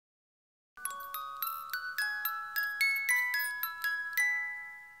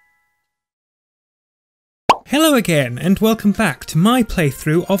Hello again, and welcome back to my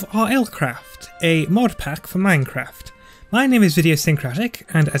playthrough of RLCraft, a mod pack for Minecraft. My name is Videosyncratic,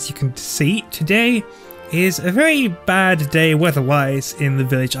 and as you can see, today is a very bad day weather-wise in the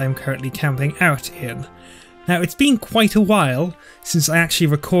village I am currently camping out in. Now, it's been quite a while since I actually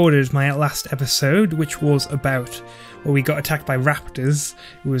recorded my last episode, which was about where we got attacked by raptors.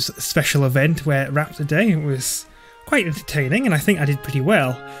 It was a special event where Raptor Day. It was quite entertaining, and I think I did pretty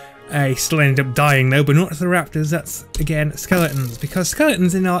well. I still ended up dying though, but not to the raptors, that's again skeletons, because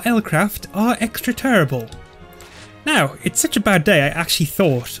skeletons in RLCraft are extra terrible. Now, it's such a bad day I actually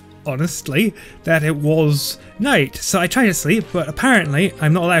thought, honestly, that it was night, so I tried to sleep, but apparently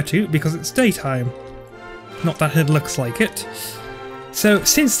I'm not allowed to because it's daytime. Not that it looks like it. So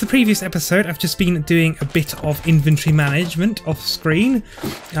since the previous episode I've just been doing a bit of inventory management off screen.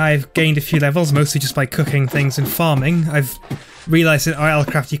 I've gained a few levels, mostly just by cooking things and farming. I've realised in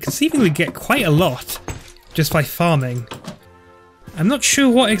RLCraft you can seemingly get quite a lot just by farming. I'm not sure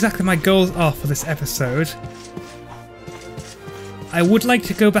what exactly my goals are for this episode. I would like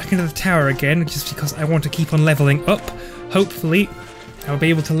to go back into the tower again just because I want to keep on levelling up. Hopefully I'll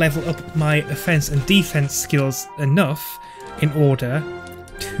be able to level up my offence and defence skills enough in order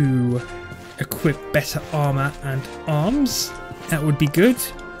to equip better armour and arms. That would be good.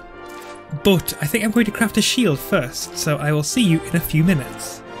 But I think I'm going to craft a shield first, so I will see you in a few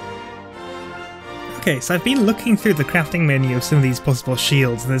minutes. Okay, so I've been looking through the crafting menu of some of these possible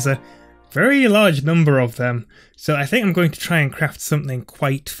shields, and there's a very large number of them, so I think I'm going to try and craft something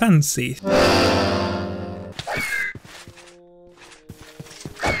quite fancy.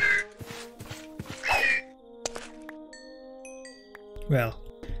 Well,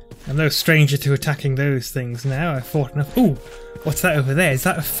 I'm no stranger to attacking those things now. I've fought enough. Ooh, what's that over there? Is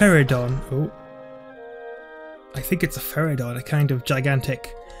that a Feridon? Oh, I think it's a Feridon, a kind of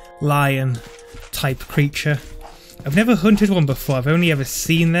gigantic lion type creature. I've never hunted one before, I've only ever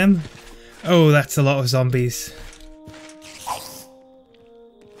seen them. Oh, that's a lot of zombies.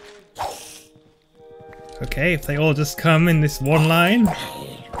 Okay, if they all just come in this one line,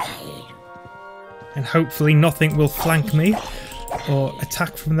 and hopefully nothing will flank me or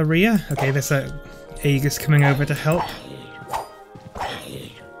attack from the rear. Okay, there's a Aegis coming over to help.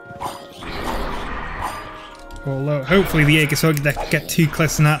 Although hopefully the Aegis won't get too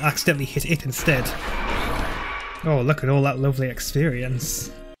close and I'll accidentally hit it instead. Oh, look at all that lovely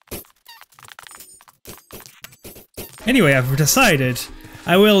experience. Anyway, I've decided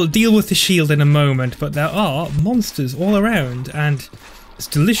I will deal with the shield in a moment, but there are monsters all around and it's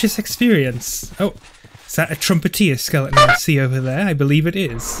a delicious experience. Oh, is that a trumpeter skeleton I see over there? I believe it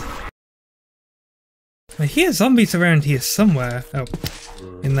is. I hear zombies around here somewhere. Oh,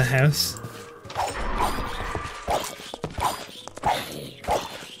 in the house.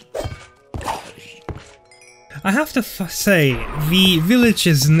 I have to say, the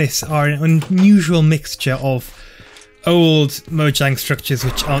villages in this are an unusual mixture of old Mojang structures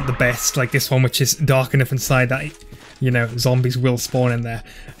which aren't the best, like this one which is dark enough inside that, you know, zombies will spawn in there.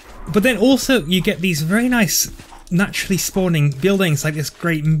 But then also you get these very nice naturally spawning buildings like this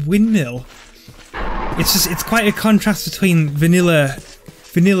great windmill. It's quite a contrast between vanilla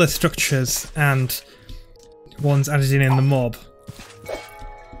structures and ones added in the mob.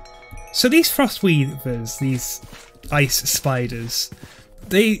 So these frost weavers, these ice spiders,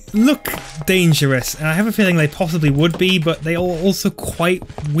 they look dangerous, and I have a feeling they possibly would be, but they are also quite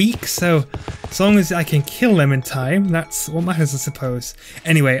weak, so as long as I can kill them in time, that's what matters, I suppose.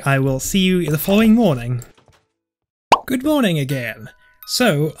 Anyway, I will see you the following morning. Good morning again.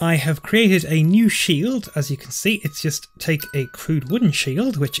 So, I have created a new shield. As you can see, it's just take a crude wooden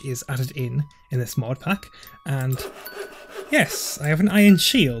shield, which is added in this mod pack, and yes, I have an iron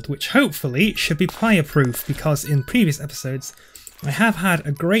shield, which hopefully should be fireproof, because in previous episodes I have had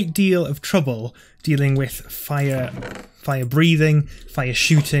a great deal of trouble dealing with fire breathing, fire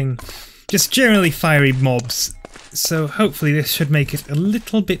shooting, just generally fiery mobs, so hopefully this should make it a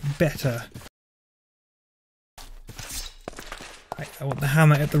little bit better. Right, I want the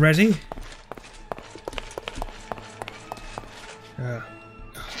hammer at the ready.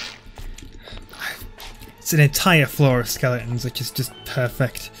 It's an entire floor of skeletons, which is just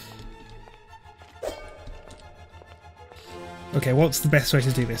perfect. Okay, what's the best way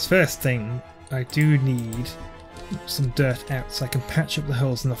to do this? First thing, I do need some dirt out so I can patch up the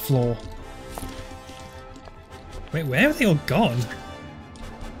holes in the floor. Wait, where have they all gone?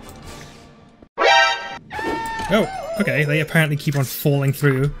 Oh, okay, they apparently keep on falling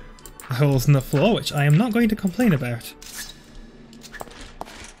through the holes in the floor, which I am not going to complain about.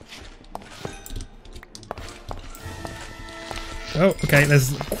 Oh, okay,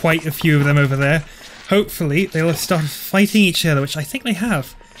 there's quite a few of them over there. Hopefully they'll have started fighting each other, which I think they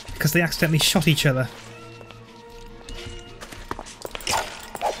have, because they accidentally shot each other.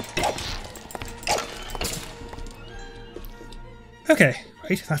 Okay,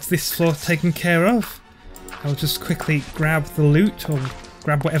 right, that's this floor taken care of. I'll just quickly grab the loot, or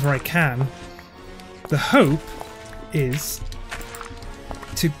grab whatever I can. The hope is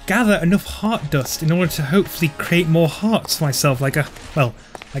to gather enough heart dust in order to hopefully create more hearts for myself, like a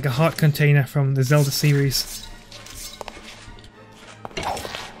heart container from the Zelda series.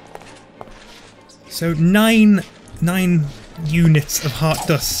 So nine units of heart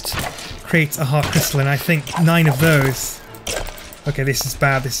dust creates a heart crystal, and I think 9 of those. Okay, this is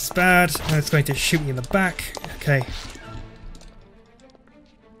bad, this is bad. And it's going to shoot me in the back. Okay.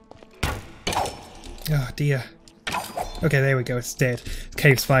 Oh dear. Okay, there we go, it's dead.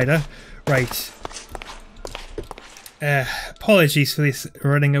 Cave spider. Right. Apologies for this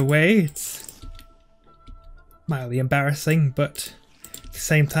running away. It's mildly embarrassing, but at the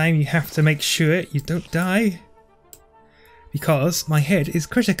same time you have to make sure you don't die. Because my head is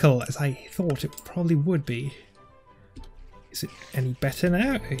critical, as I thought it probably would be. Is it any better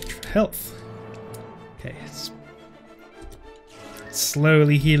now? Health. Okay, it's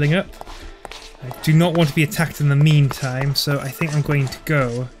slowly healing up. I do not want to be attacked in the meantime, so I think I'm going to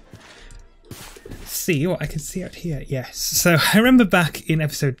go see what I can see out here. Yes, so I remember back in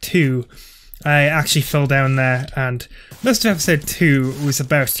episode 2, I actually fell down there, and most of episode 2 was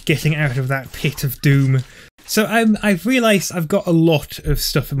about getting out of that pit of doom. So I've realised I've got a lot of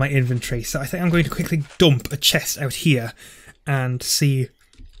stuff in my inventory, so I think I'm going to quickly dump a chest out here and see if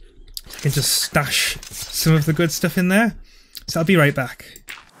I can just stash some of the good stuff in there. So I'll be right back.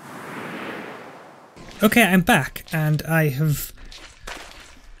 Okay, I'm back, and I have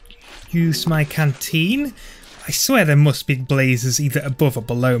used my canteen. I swear there must be blazes either above or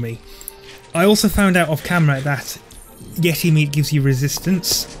below me. I also found out off camera that Yeti meat gives you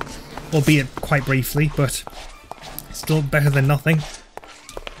resistance, albeit quite briefly, but still better than nothing.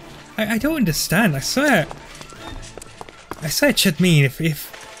 I don't understand, I swear it should mean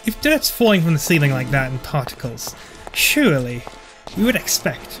if dirt's falling from the ceiling like that in particles, surely you would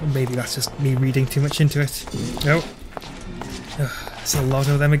expect, or maybe that's just me reading too much into it. No. There's a lot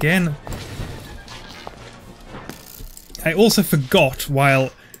of them again. I also forgot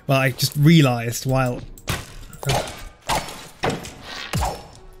I just realised while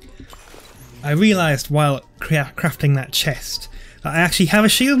crafting that chest that I actually have a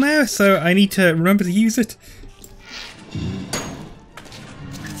shield now, so I need to remember to use it.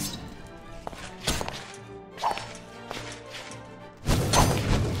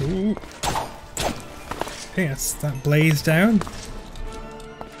 Ooh. Okay, that's that blaze down.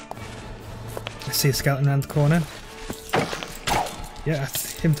 I see a skeleton around the corner. Yeah,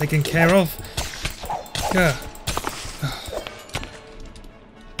 that's him taken care of. Yeah.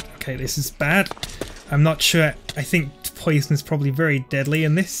 Okay, this is bad. I'm not sure. I think poison is probably very deadly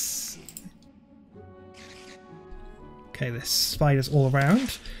in this. Okay, there's spiders all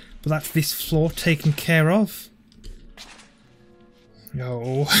around, but that's this floor taken care of.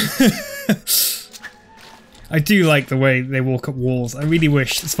 No. I do like the way they walk up walls. I really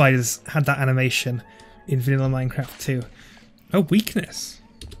wish the spiders had that animation in vanilla Minecraft too. Oh, weakness.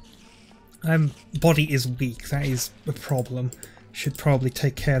 Body is weak. That is a problem. Should probably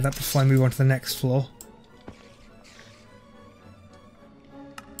take care of that before I move on to the next floor.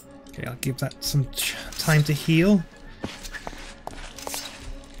 Okay, I'll give that some time to heal.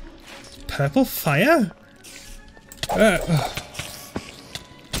 Purple fire?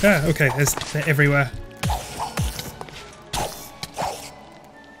 Okay, they're everywhere.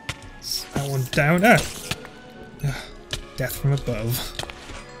 That one down. Death from above.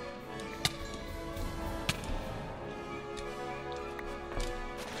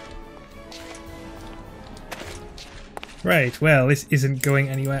 Right, well, this isn't going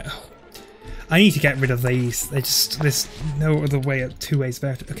anywhere. Oh, I need to get rid of these. There's no other way, 2 ways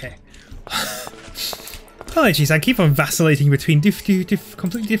about it. Okay. Apologies, I keep on vacillating between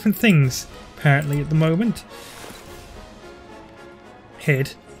completely different things, apparently, at the moment.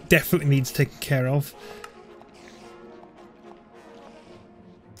 Head definitely needs taken care of.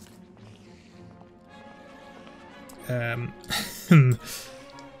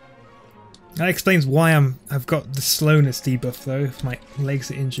 That explains why I've got the slowness debuff though, if my legs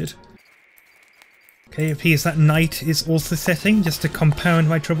are injured. Okay, it appears that night is also setting, just to compound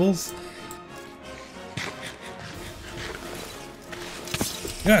my troubles.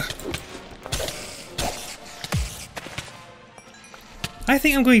 Ugh. I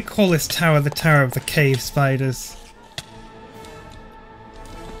think I'm going to call this tower the Tower of the Cave Spiders.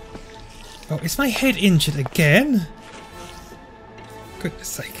 Oh, is my head injured again? Goodness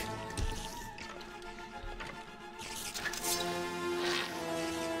sake.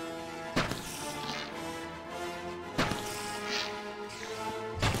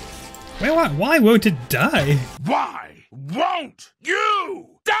 Why won't it die? Why won't you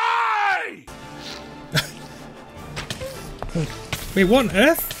die? Oh, wait, what on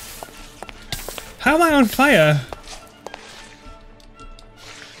earth? How am I on fire?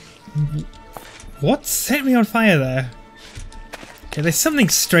 What set me on fire there? Okay, there's something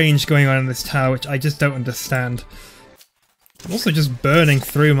strange going on in this tower which I just don't understand. I'm also just burning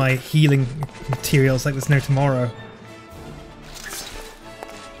through my healing materials like there's no tomorrow.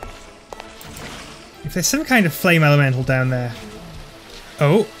 If there's some kind of flame elemental down there...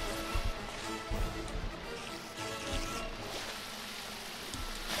 Oh!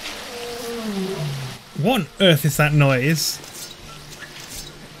 What on earth is that noise?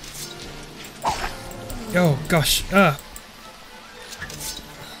 Oh gosh, the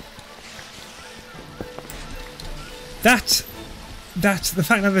fact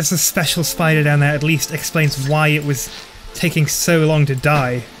that there's a special spider down there at least explains why it was taking so long to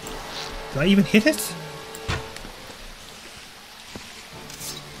die. Did I even hit it?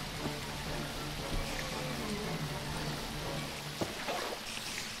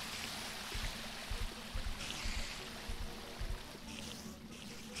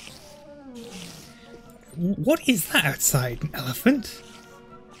 What is that outside? An elephant?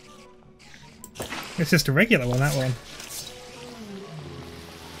 It's just a regular one, that one.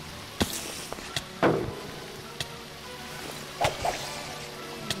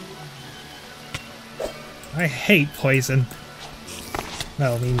 I hate poison.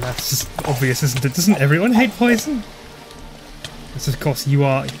 Well, I mean, that's just obvious, isn't it? Doesn't everyone hate poison? Because of course you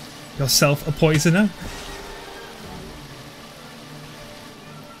are yourself a poisoner.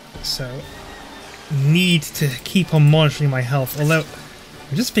 So, need to keep on monitoring my health, although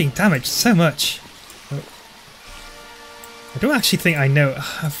I'm just being damaged so much. Oh. I don't actually think I know.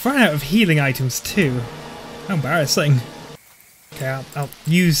 I've run out of healing items too. How embarrassing. Okay, I'll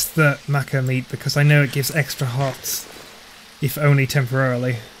use the maca meat because I know it gives extra hearts, if only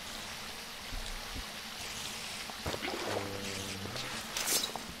temporarily.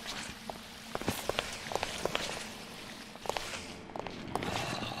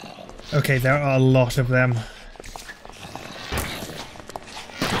 Okay, there are a lot of them.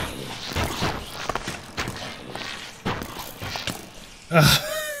 Ugh.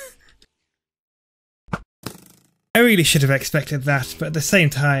 I really should have expected that, but at the same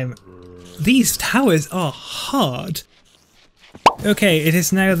time, these towers are hard. Okay, it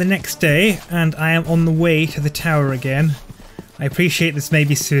is now the next day, and I am on the way to the tower again. I appreciate this may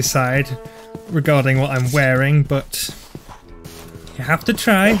be suicide regarding what I'm wearing, but you have to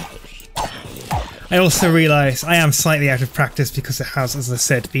try. I also realise I am slightly out of practice because it has, as I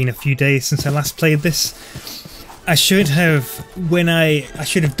said, been a few days since I last played this. I should have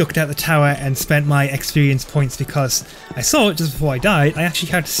ducked out the tower and spent my experience points because I saw it just before I died. I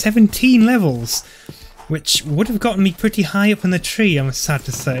actually had 17 levels, which would have gotten me pretty high up in the tree, I'm sad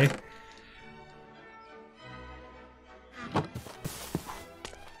to say.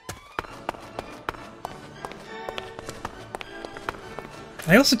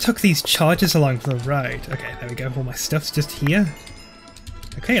 I also took these charges along for the ride. Okay, there we go, all my stuff's just here.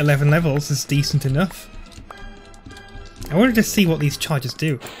 Okay, 11 levels is decent enough. I wanted to see what these charges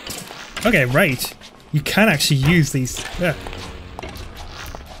do. Okay, right. You can actually use these.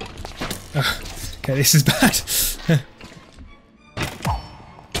 Okay, this is bad.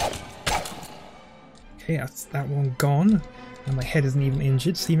 Okay, that's that one gone. And my head isn't even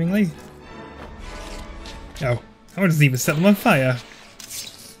injured, seemingly. Oh, I wasn't even set them on fire.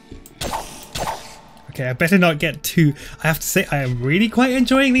 Okay, I better not get too... I have to say, I am really quite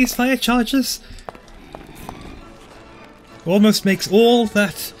enjoying these fire charges. Almost makes all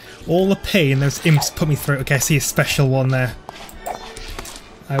the pain those imps put me through. Okay, I see a special one there.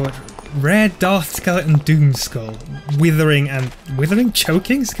 I would... Rare Darth Skeleton Doom Skull. Withering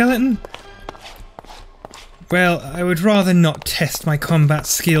choking skeleton? Well, I would rather not test my combat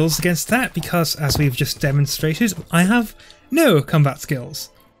skills against that because, as we've just demonstrated, I have no combat skills.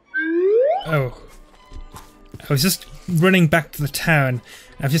 Oh. I was just running back to the town.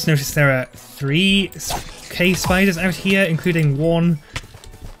 I've just noticed there are 3 cave spiders out here, including one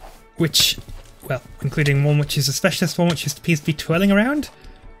which is a specialist one which appears to be twirling around.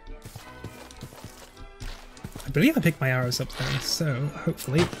 I believe I picked my arrows up there, so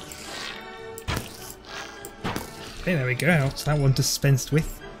hopefully... Okay, there we go. So that one dispensed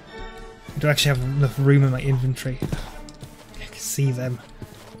with. I don't actually have enough room in my inventory. I can see them.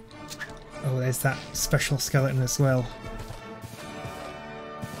 Oh, there's that special skeleton as well.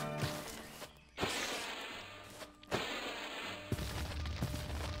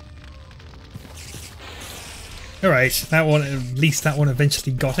 Alright, that one, at least that one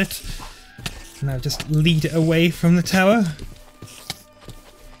eventually got it. Now just lead it away from the tower.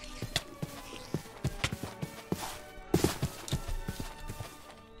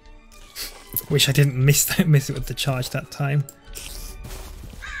 Wish I didn't miss it with the charge that time.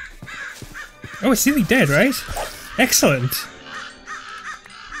 Oh, it's nearly dead, right? Excellent!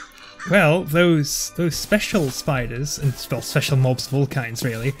 Well, those special spiders, and well, special mobs of all kinds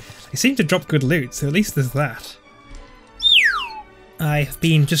really, they seem to drop good loot, so at least there's that. I've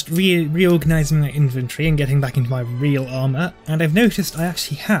been just reorganising my inventory and getting back into my real armour, and I've noticed I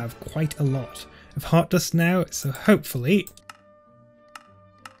actually have quite a lot of heart dust now, so hopefully...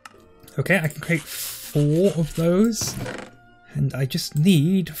 Okay, I can create 4 of those, and I just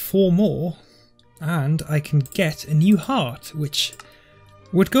need 4 more, and I can get a new heart, which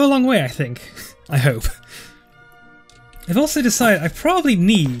would go a long way, I think. I hope. I've also decided I probably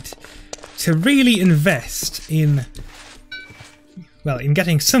need to really invest in... well, in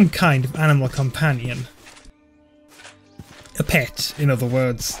getting some kind of animal companion. A pet, in other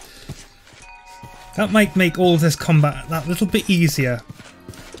words. That might make all of this combat that little bit easier.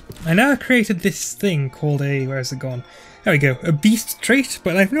 I now created this thing called a... where has it gone? There we go, a beast trait,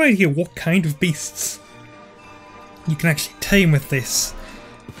 but I have no idea what kind of beasts you can actually tame with this.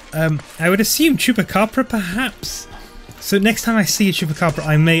 I would assume Chupacabra, perhaps? So next time I see a Chupacabra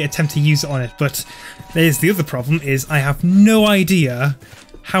I may attempt to use it on it, but there's the other problem, is I have no idea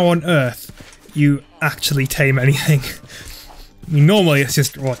how on earth you actually tame anything. I mean, normally it's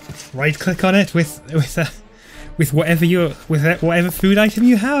just, what, right click on it with whatever food item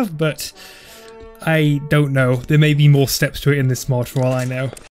you have, but I don't know. There may be more steps to it in this mod for all I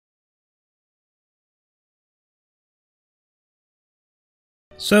know.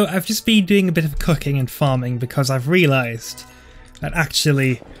 So I've just been doing a bit of cooking and farming because I've realised that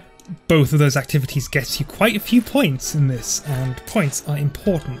actually both of those activities get you quite a few points in this, and points are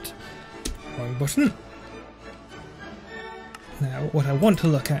important. Wrong button. Now what I want to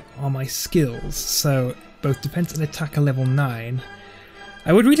look at are my skills, so both defense and attack are level 9.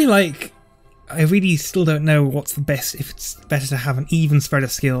 I would really like... I really still don't know what's the best, if it's better to have an even spread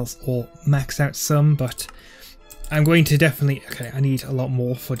of skills or max out some, but I'm going to definitely... okay, I need a lot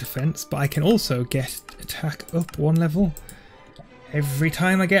more for defense, but I can also get attack up 1 level every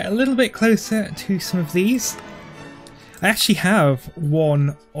time I get a little bit closer to some of these. I actually have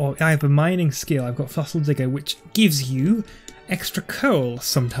one, or I have a mining skill, I've got Fossil Digger, which gives you extra coal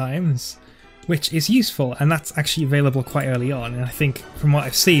sometimes, which is useful, and that's actually available quite early on, and I think from what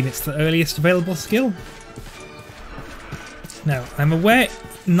I've seen it's the earliest available skill. Now, I'm aware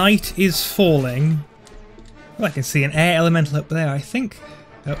night is falling. Well, I can see an air elemental up there, I think.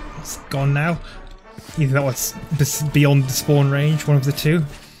 Oh, it's gone now. Either that was beyond the spawn range, one of the two.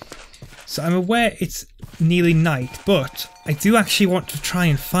 So I'm aware it's nearly night, but I do actually want to try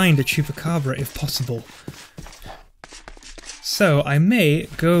and find a Chupacabra if possible. So I may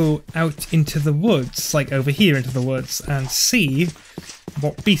go out into the woods, like over here into the woods, and see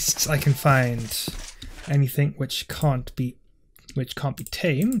what beasts I can find. Anything which can't be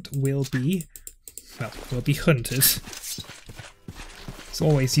tamed will be hunted. It's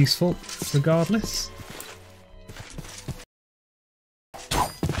always useful, regardless.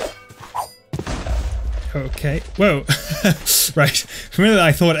 Okay. Whoa. Right. For a minute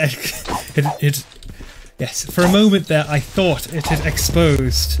I thought it yes, for a moment there I thought it had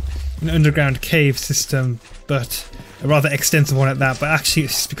exposed an underground cave system, but a rather extensive one at that, but actually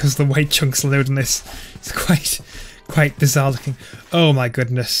it's just because the white chunks loading this. It's quite bizarre looking. Oh my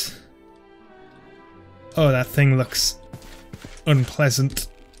goodness. Oh, that thing looks unpleasant.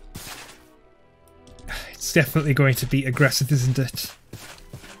 It's definitely going to be aggressive, isn't it?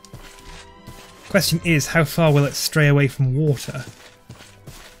 Question is, how far will it stray away from water?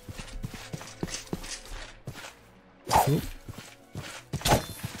 Ooh.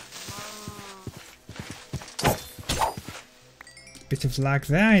 Bit of lag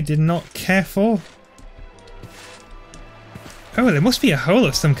there, I did not care for. Oh, there must be a hole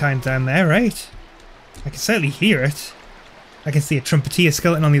of some kind down there, right? I can certainly hear it. I can see a trumpeter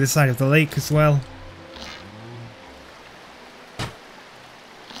skeleton on the other side of the lake as well.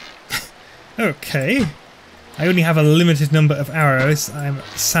 Okay. I only have a limited number of arrows, I'm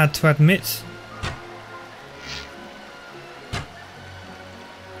sad to admit.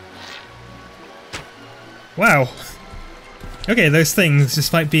 Wow. Okay, those things,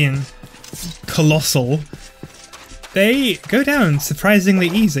 despite being colossal, they go down surprisingly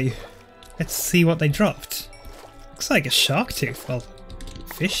easy. Let's see what they dropped. Looks like a shark tooth. Well,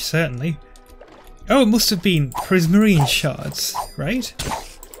 fish certainly. Oh, it must have been prismarine shards, right?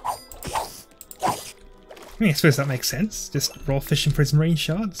 I suppose that makes sense. Just raw fish and prismarine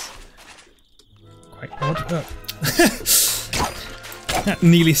shards. Quite odd. Oh. That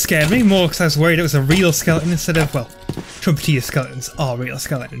nearly scared me, more because I was worried it was a real skeleton instead of, well, trumpeter skeletons are real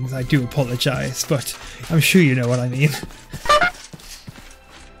skeletons. I do apologise, but I'm sure you know what I mean.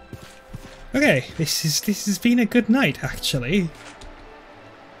 Okay, this has been a good night, actually.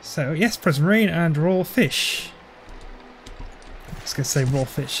 So, yes, prismarine and raw fish. I was going to say raw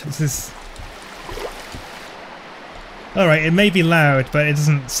fish. This is... Alright, it may be loud, but it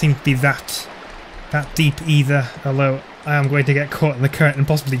doesn't seem to be that deep either, although I am going to get caught in the current and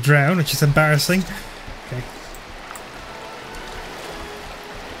possibly drown, which is embarrassing. Okay.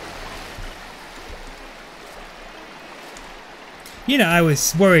 You know, I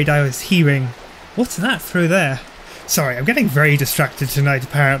was worried I was hearing... What's that through there? Sorry, I'm getting very distracted tonight,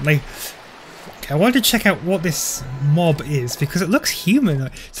 apparently. Okay, I wanted to check out what this mob is, because it looks human.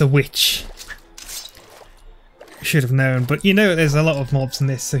 It's a witch. I should have known, but you know there's a lot of mobs in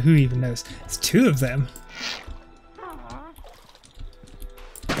this, so who even knows? It's two of them.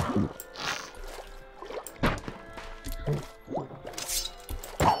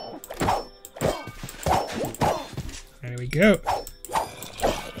 There we go.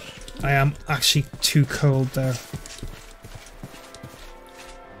 I am actually too cold though.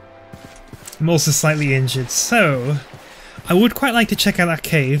 I'm also slightly injured, so I would quite like to check out that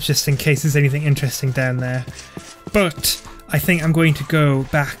cave just in case there's anything interesting down there. But I think I'm going to go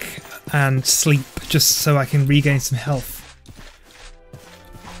back and sleep just so I can regain some health.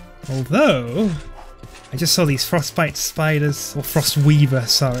 Although, I just saw these frostbite spiders, or frostweaver,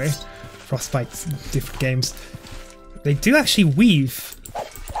 sorry. Frostbite's different games. They do actually weave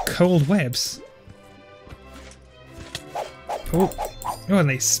cold webs. Oh, and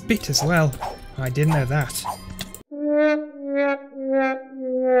they spit as well. I didn't know that.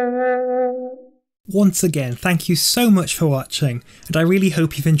 Once again, thank you so much for watching, and I really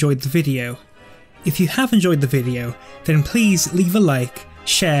hope you've enjoyed the video. If you have enjoyed the video, then please leave a like,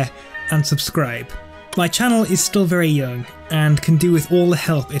 share, and subscribe. My channel is still very young, and can do with all the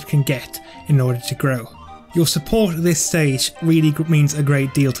help it can get in order to grow. Your support at this stage really means a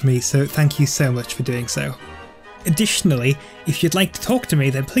great deal to me, so thank you so much for doing so. Additionally, if you'd like to talk to me,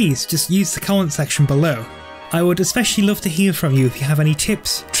 then please just use the comment section below. I would especially love to hear from you if you have any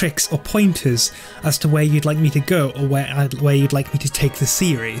tips, tricks or pointers as to where you'd like me to go or where you'd like me to take the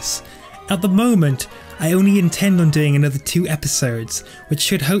series. At the moment, I only intend on doing another 2 episodes, which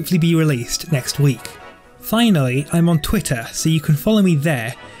should hopefully be released next week. Finally, I'm on Twitter, so you can follow me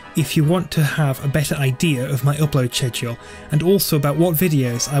there if you want to have a better idea of my upload schedule and also about what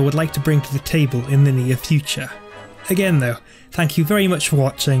videos I would like to bring to the table in the near future. Again though, thank you very much for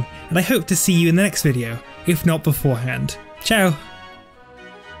watching, and I hope to see you in the next video, if not beforehand. Ciao!